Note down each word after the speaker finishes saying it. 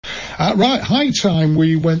Right, high time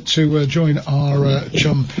we went to join our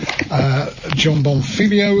John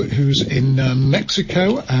Bonfiglio, who's in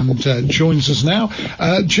Mexico, and joins us now.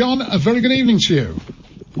 John, a very good evening to you.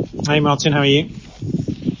 Hey, Martin, how are you?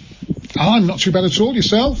 I'm not too bad at all.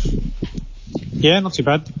 Yourself? Yeah, not too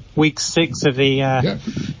bad. Week 6 of the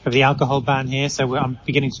alcohol ban here, so I'm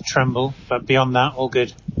beginning to tremble. But beyond that, all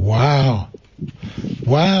good. Wow.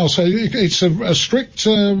 So it's a strict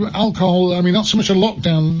alcohol. I mean, not so much a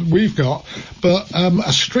lockdown we've got, but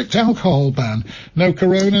a strict alcohol ban. No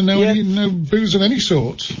Corona, no booze of any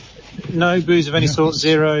sort. No booze of any sort,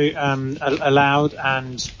 zero allowed,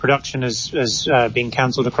 and production has been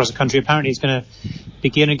cancelled across the country. Apparently it's going to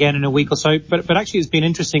begin again in a week or so. But actually it's been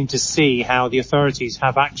interesting to see how the authorities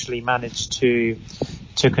have actually managed to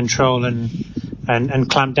control and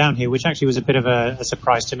clamp down here, which actually was a bit of a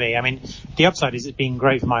surprise to me. I mean, the upside is it's been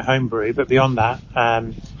great for my home brew, but beyond that,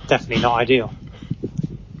 definitely not ideal.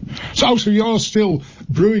 So you're still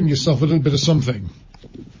brewing yourself a little bit of something?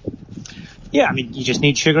 Yeah, I mean, you just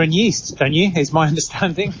need sugar and yeast, don't you? Is my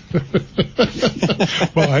understanding.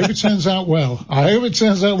 Well, I hope it turns out well.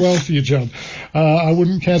 For you, John. I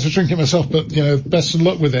wouldn't care to drink it myself, but, best of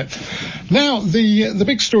luck with it. Now, the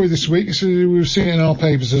big story this week, so we've seen it in our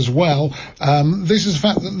papers as well, this is the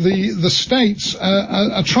fact that the states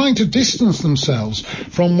are trying to distance themselves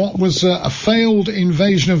from what was a failed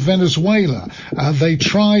invasion of Venezuela. They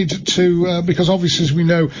tried to, because obviously, as we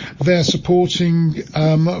know, they're supporting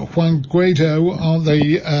Juan Guaido, aren't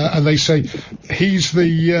they? And they say he's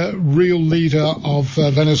the real leader of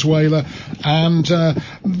Venezuela, and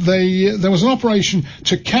there was an operation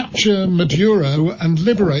to capture Maduro and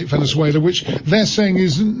liberate Venezuela, which they're saying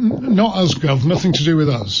is not us, Gov, nothing to do with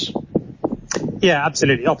us. Yeah,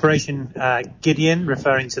 absolutely. Operation Gideon,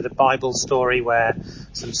 referring to the Bible story where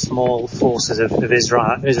some small forces of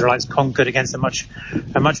Israelites conquered against a much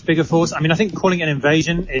bigger force. I mean, I think calling it an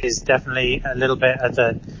invasion is definitely a little bit at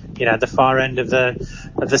the far end of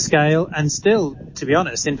the scale. And still, to be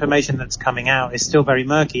honest, information that's coming out is still very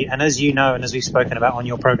murky. And as you know, and as we've spoken about on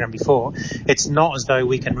your program before, it's not as though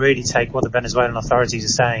we can really take what the Venezuelan authorities are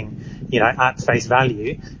saying, at face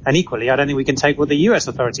value. And equally, I don't think we can take what the US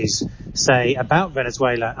authorities say about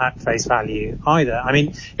Venezuela at face value either. I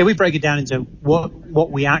mean, if we break it down into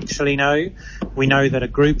what we actually know, we know that a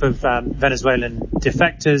group of Venezuelan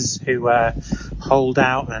defectors who hold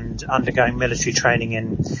out and undergoing military training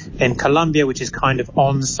in Colombia, which is kind of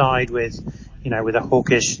on side with a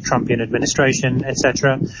hawkish Trumpian administration,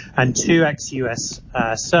 etc., and 2 ex-US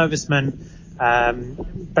servicemen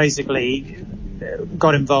basically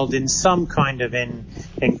got involved in some kind of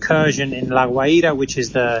incursion in La Guaira, which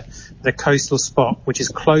is the coastal spot which is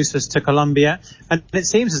closest to Colombia. And it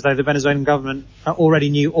seems as though the Venezuelan government already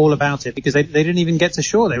knew all about it, because they didn't even get to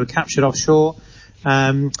shore. They were captured offshore.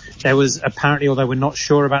 There was apparently, although we're not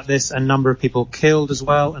sure about this, a number of people killed as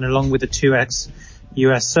well. And along with the 2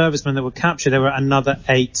 ex-US servicemen that were captured, there were another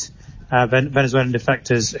 8 Venezuelan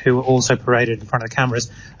defectors who were also paraded in front of the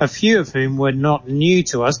cameras, a few of whom were not new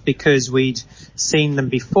to us because we'd seen them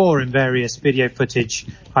before in various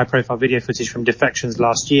high-profile video footage from defections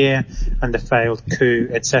last year and the failed coup,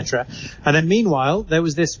 etc. And then meanwhile, there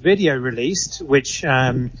was this video released which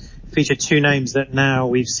featured 2 names that now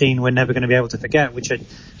we've seen we're never going to be able to forget, which are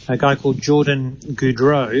a guy called Jordan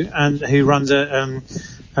Goudreau, and who runs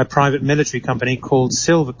a private military company called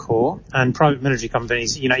Silver Corps. And private military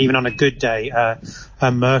companies, even on a good day, are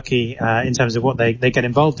murky in terms of what they get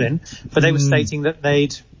involved in. But they were stating that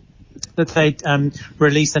they'd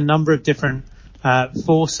released a number of different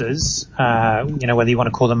forces, whether you want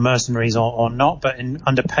to call them mercenaries or not, but in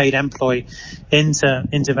underpaid employ into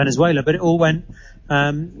Venezuela. But it all went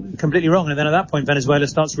completely wrong. And then at that point, Venezuela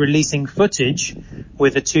starts releasing footage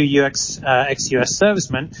with the 2 ex-US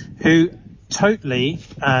servicemen who totally,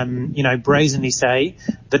 brazenly say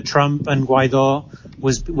that Trump and Guaido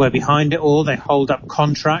were behind it all. They hold up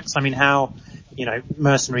contracts. I mean, how,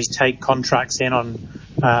 mercenaries take contracts in on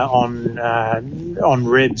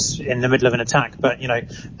ribs in the middle of an attack, but,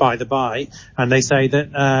 by the by. And they say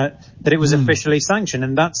that it was officially sanctioned.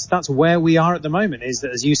 And that's where we are at the moment, is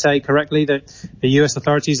that, as you say correctly, that the US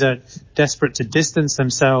authorities are desperate to distance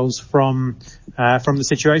themselves from the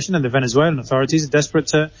situation, and the Venezuelan authorities are desperate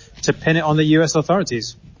to pin it on the US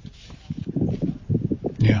authorities.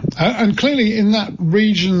 Yeah, and clearly in that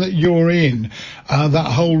region that you're in,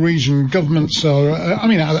 that whole region. Governments are,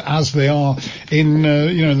 as they are in,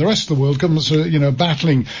 in the rest of the world, governments are,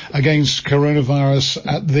 battling against coronavirus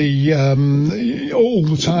at all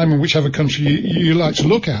the time in whichever country you like to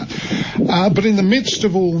look at. But in the midst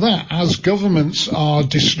of all that, as governments are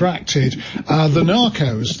distracted, the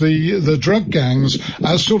narcos, the drug gangs,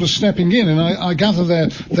 are sort of stepping in, and I gather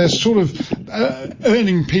they're sort of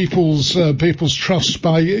earning people's trust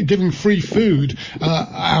by giving free food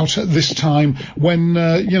out at this time when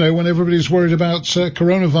everybody's worried about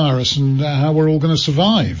coronavirus and how we're all going to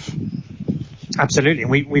survive. Absolutely.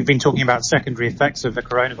 We've been talking about secondary effects of the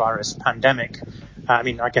coronavirus pandemic.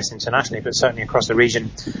 I guess internationally, but certainly across the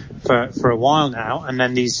region for a while now. And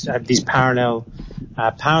then these parallel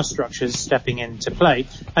power structures stepping into play.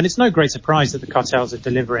 And it's no great surprise that the cartels are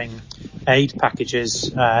delivering aid packages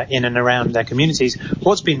in and around their communities.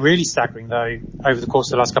 What's been really staggering, though, over the course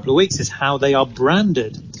of the last couple of weeks is how they are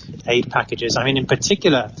branded aid packages. In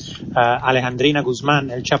particular, Alejandrina Guzman,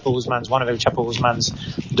 one of El Chapo Guzman's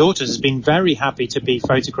daughters, has been very happy to be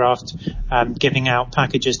photographed giving out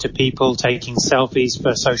packages to people, taking selfies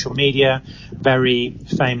for social media. Very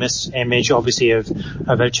famous image, obviously, of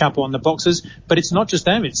El Chapo on the boxes. But it's not just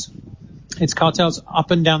them. It's cartels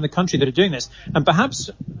up and down the country that are doing this. And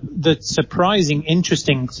perhaps the surprising,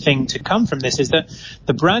 interesting thing to come from this is that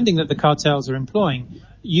the branding that the cartels are employing,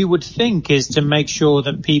 you would think, is to make sure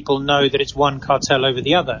that people know that it's one cartel over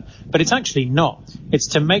the other. But it's actually not. It's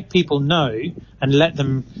to make people know and let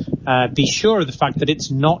them be sure of the fact that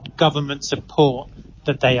it's not government support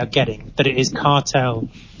that they are getting, that it is cartel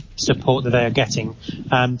support that they are getting,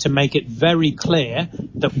 to make it very clear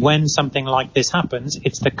that when something like this happens,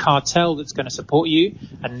 it's the cartel that's going to support you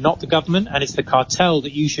and not the government, and it's the cartel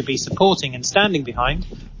that you should be supporting and standing behind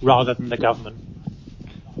rather than the government.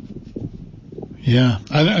 Yeah,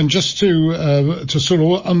 and just to sort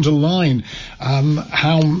of underline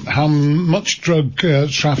how much drug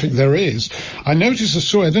traffic there is, I noticed a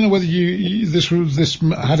story. I don't know whether this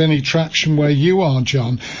had any traction where you are,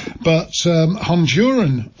 John, but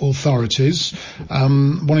Honduran authorities,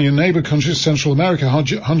 one of your neighbour countries, Central America,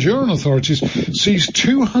 Honduran authorities seized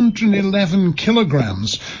 211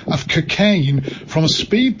 kilograms of cocaine from a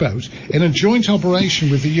speedboat in a joint operation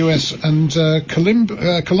with the US and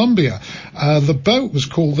Colombia. The boat was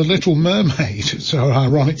called the Little Mermaid. It's an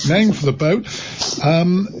ironic name for the boat.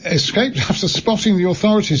 Escaped after spotting the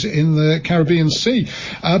authorities in the Caribbean Sea.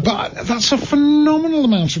 But that's a phenomenal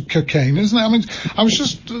amount of cocaine, isn't it? I was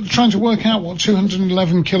just trying to work out what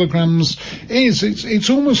 211 kilograms is. It's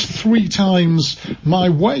almost 3 times my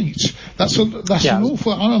weight. That's an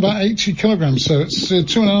awful. I'm about 80 kilograms, so it's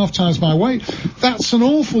 2.5 times my weight. That's an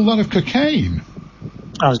awful lot of cocaine.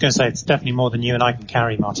 I was going to say it's definitely more than you and I can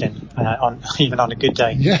carry, Martin, even on a good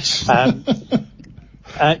day. Yes.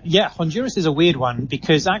 Honduras is a weird one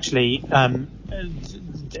because actually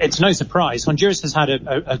it's no surprise. Honduras has had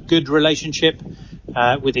a good relationship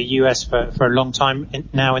with the US for a long time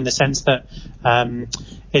now, in the sense that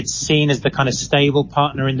it's seen as the kind of stable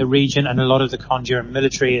partner in the region, and a lot of the Honduran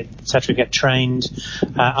military, etc., get trained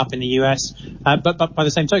up in the US. But by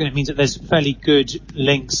the same token, it means that there's fairly good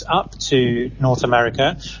links up to North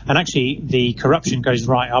America, and actually the corruption goes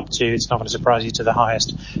right up to, it's not going to surprise you, to the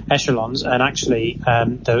highest echelons. And actually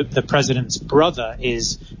the president's brother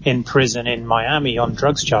is in prison in Miami on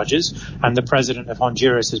drugs charges, and the president of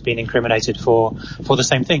Honduras has been incriminated for the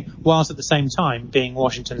same thing, whilst at the same time being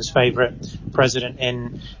Washington's favorite president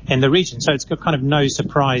in the region. So it's kind of no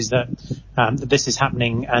surprise that this is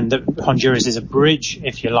happening, and that Honduras is a bridge,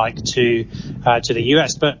 if you like, to the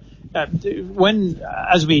US. But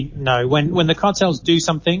as we know, when the cartels do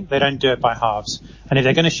something, they don't do it by halves. And if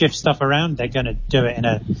they're going to shift stuff around, they're going to do it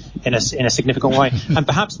in a significant way. And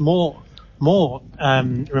perhaps more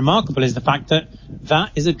remarkable is the fact that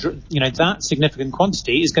is that significant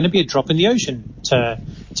quantity is going to be a drop in the ocean to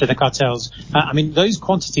the cartels. Those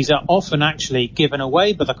quantities are often actually given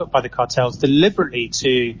away by the cartels deliberately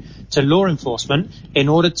to law enforcement in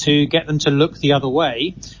order to get them to look the other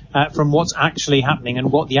way from what's actually happening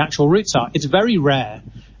and what the actual routes are. It's very rare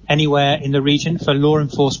anywhere in the region for law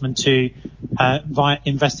enforcement to, via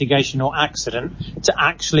investigation or accident, to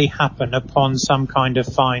actually happen upon some kind of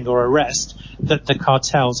find or arrest that the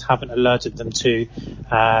cartels haven't alerted them to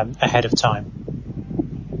ahead of time.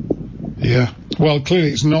 Yeah. Well, clearly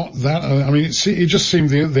it's not that. I mean, it just seemed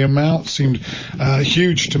the amount seemed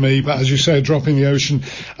huge to me, but as you say, a drop in the ocean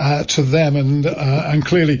to them, and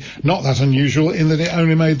clearly not that unusual in that it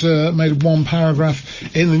only made one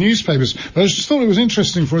paragraph in the newspapers. But I just thought it was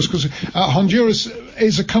interesting for us because Honduras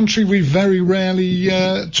is a country we very rarely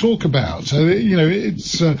talk about.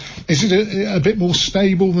 Is it a bit more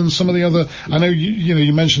stable than some of the other? I know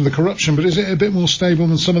you mentioned the corruption, but is it a bit more stable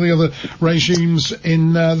than some of the other regimes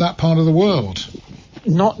in that part of the world?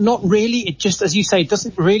 Not really. It just, as you say,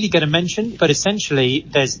 doesn't really get a mention. But essentially,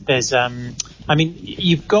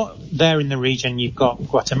 you've got there in the region, you've got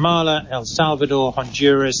Guatemala, El Salvador,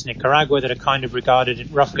 Honduras, Nicaragua that are kind of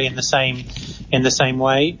regarded roughly in the same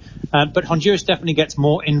way. But Honduras definitely gets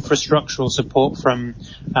more infrastructural support from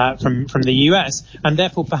the US, and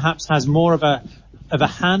therefore perhaps has more of a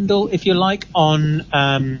handle, if you like, on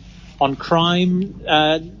crime.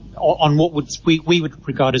 On what we would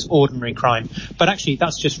regard as ordinary crime. But actually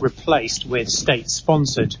that's just replaced with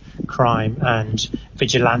state-sponsored crime and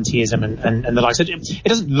vigilantism and the like. So it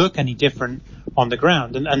doesn't look any different on the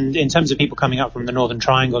ground. And in terms of people coming up from the Northern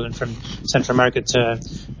Triangle and from Central America to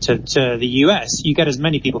the US, you get as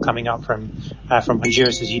many people coming up from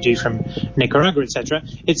Honduras as you do from Nicaragua, etc.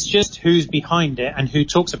 It's just who's behind it and who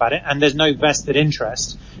talks about it. And there's no vested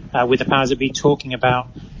interest with the powers that be talking about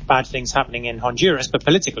bad things happening in Honduras, but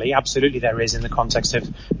politically, absolutely there is in the context of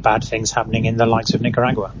bad things happening in the likes of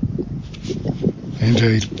Nicaragua.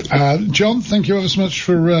 Indeed. John, thank you ever so much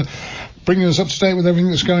for bringing us up to date with everything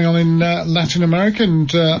that's going on in Latin America,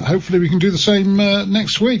 and hopefully we can do the same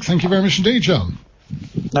next week. Thank you very much indeed, John.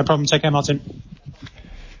 No problem. Take care, Martin.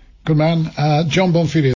 Good man. John Bonfiglio.